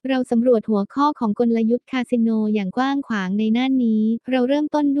เราสำรวจหัวข้อของกลยุทธ์คาสิโนอย่างกว้างขวางในหน้านี้ เราเริ่ม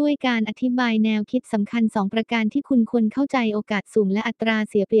ต้นด้วยการอธิบายแนวคิดสำคัญ2ประการที่คุณควรเข้าใจโอกาสสุ่มและอัตรา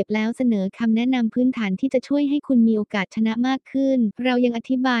เสียเปรียบแล้วเสนอคำแนะนำพื้นฐานที่จะช่วยให้คุณมีโอกาสชนะมากขึ้น เรายังอ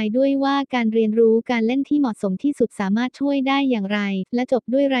ธิบายด้วยว่าการเรียนรู้การเล่นที่เหมาะสมที่สุดสามารถช่วยได้อย่างไร และจบ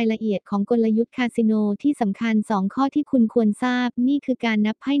ด้วยรายละเอียดของกลยุทธ์คาสิโนที่สำคัญ2ข้อที่คุณควรทราบ นี่คือการ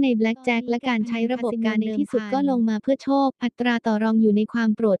นับไพ่ในแบล็กแจ็คและการใช้ระบบการในที่สุดก็ลงมาเพื่อโชคอัตราต่อรองอยู่ในความ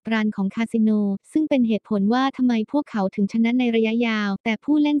โปรดปรานของคาสิโนซึ่งเป็นเหตุผลว่าทำไมพวกเขาถึงชนะในระยะยาวแต่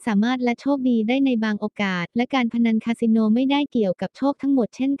ผู้เล่นสามารถและโชคดีได้ในบางโอกาสและการพนันคาสิโนไม่ได้เกี่ยวกับโชคทั้งหมด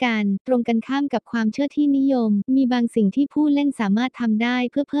เช่นกันตรงกันข้ามกับความเชื่อที่นิยมมีบางสิ่งที่ผู้เล่นสามารถทำได้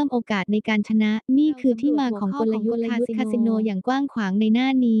เพื่อเพิ่มโอกาสในการชนะนี่คือที่มาของกลยุทธ์คาสิโนอย่างกว้างขวางในหน้า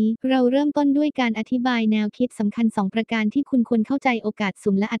นี้เราเริ่มต้นด้วยการอธิบายแนวคิดสำคัญ2ประการที่คุณควรเข้าใจโอกาส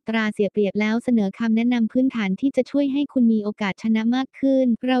สุ่มและอัตราเสียเปรียบแล้วเสนอคำแนะนำพื้นฐานที่จะช่วยให้คุณมีโอกาสชนะมากขึ้น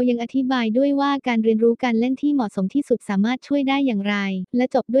เรายังอธิบายด้วยว่าการเรียนรู้การเล่นที่เหมาะสมที่สุดสามารถช่วยได้อย่างไรและ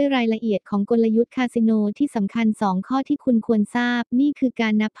จบด้วยรายละเอียดของกลยุทธ์คาสิโนที่สำคัญ2ข้อที่คุณควรทราบนี่คือกา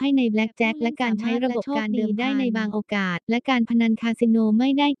รนับไพ่ในแบล็กแจ็คและการใช้ระบบการเดิมได้ในบางโอกาสและการพนันคาสิโนไม่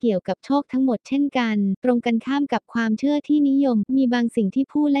ได้เกี่ยวกับโชคทั้งหมดเช่นกันตรงกันข้ามกับความเชื่อที่นิยมมีบางสิ่งที่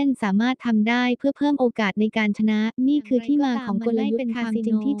ผู้เล่นสามารถทำได้เพื่อเพิ่มโอกาสในการชนะนี่คือที่มาของกลยุทธ์คาสิโ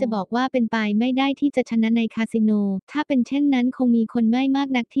นที่จะบอกว่าเป็นไปไม่ได้ที่จะชนะในคาสิโนถ้าเป็นเช่นนั้นคงมีคนไม่มาก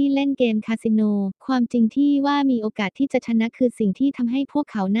นักที่เล่นเกมคาสิโนความจริงที่ว่ามีโอกาสที่จะชนะคือสิ่งที่ทำให้พวก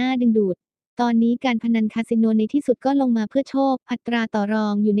เขาน่าดึงดูดตอนนี้การพนันคาสิโนในที่สุดก็ลงมาเพื่อโชคอัตราต่อรอ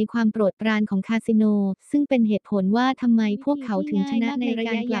งอยู่ในความโปรดปรานของคาสิโนซึ่งเป็นเหตุผลว่าทำไมพวกเขาถึงชนะในระ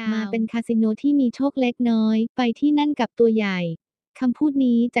ยะยาวกลับมาเป็นคาสิโนที่มีโชคเล็กน้อยไปที่นั่นกับตัวใหญ่คำพูด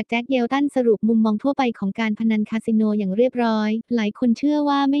นี้จากแจ็คเยลตันสรุปมุมมองทั่วไปของการพนันคาสิโนอย่างเรียบร้อยหลายคนเชื่อ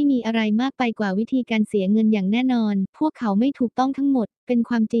ว่าไม่มีอะไรมากไปกว่าวิธีการเสียเงินอย่างแน่นอนพวกเขาไม่ถูกต้องทั้งหมดเป็น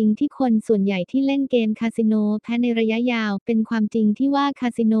ความจริงที่คนส่วนใหญ่ที่เล่นเกมคาสิโนแพ้ในระยะยาวเป็นความจริงที่ว่าคา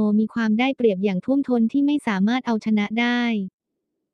สิโนมีความได้เปรียบอย่างท่วมท้นที่ไม่สามารถเอาชนะได้